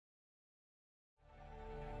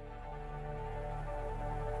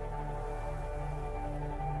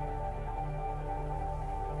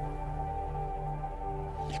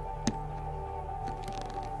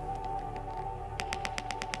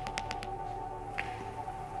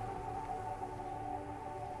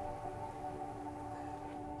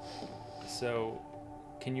So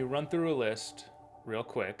can you run through a list real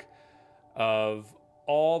quick of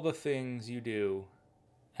all the things you do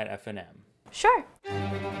at F&M? Sure.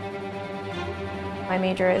 My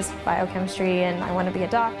major is biochemistry and I want to be a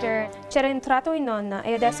doctor. C'era entrato in nonna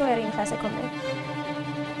e adesso era in classe con me.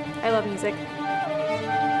 I love music.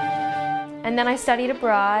 And then I studied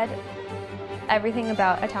abroad. Everything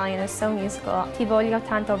about Italian is so musical. Ti voglio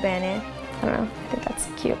tanto bene. I don't know, I think that's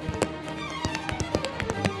cute.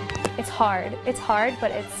 It's hard. It's hard, but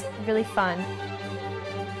it's really fun.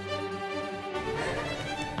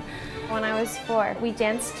 When I was 4, we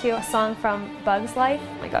danced to a song from Bug's Life.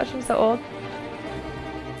 Oh my gosh, I'm so old.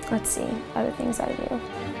 Let's see, other things I do.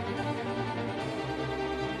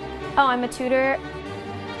 Oh, I'm a tutor.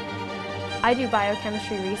 I do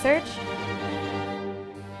biochemistry research.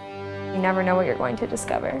 You never know what you're going to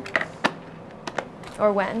discover.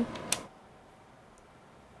 Or when.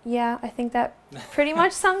 Yeah, I think that pretty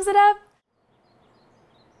much sums it up.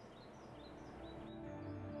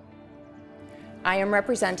 I am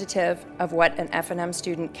representative of what an F&M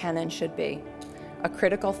student can and should be. A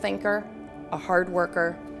critical thinker, a hard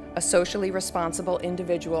worker, a socially responsible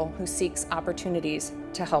individual who seeks opportunities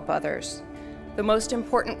to help others. The most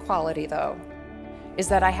important quality, though, is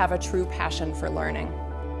that I have a true passion for learning.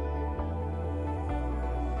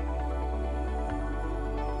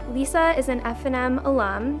 Lisa is an F&M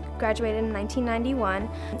alum, graduated in 1991.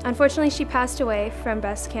 Unfortunately, she passed away from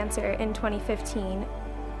breast cancer in 2015.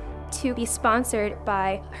 To be sponsored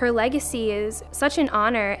by her legacy is such an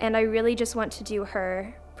honor, and I really just want to do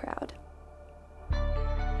her proud.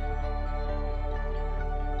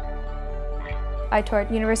 I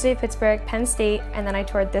toured University of Pittsburgh, Penn State, and then I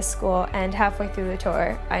toured this school, and halfway through the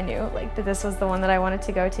tour, I knew that this was the one that I wanted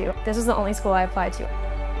to go to. This was the only school I applied to.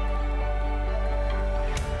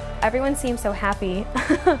 Everyone seemed so happy.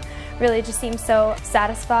 Really just seemed so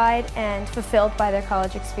satisfied and fulfilled by their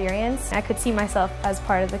college experience. I could see myself as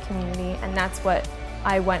part of the community, and that's what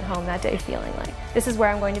I went home that day feeling like. This is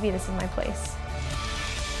where I'm going to be, this is my place.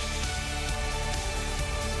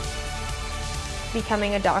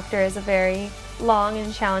 Becoming a doctor is a very long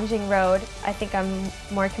and challenging road. I think I'm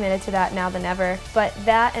more committed to that now than ever. But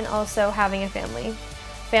that, and also having a family.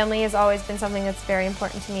 Family has always been something that's very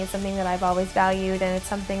important to me. It's something that I've always valued, and it's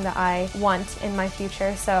something that I want in my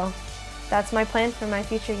future. So that's my plan for my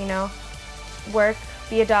future, you know. Work,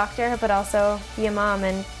 be a doctor, but also be a mom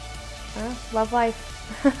and love life.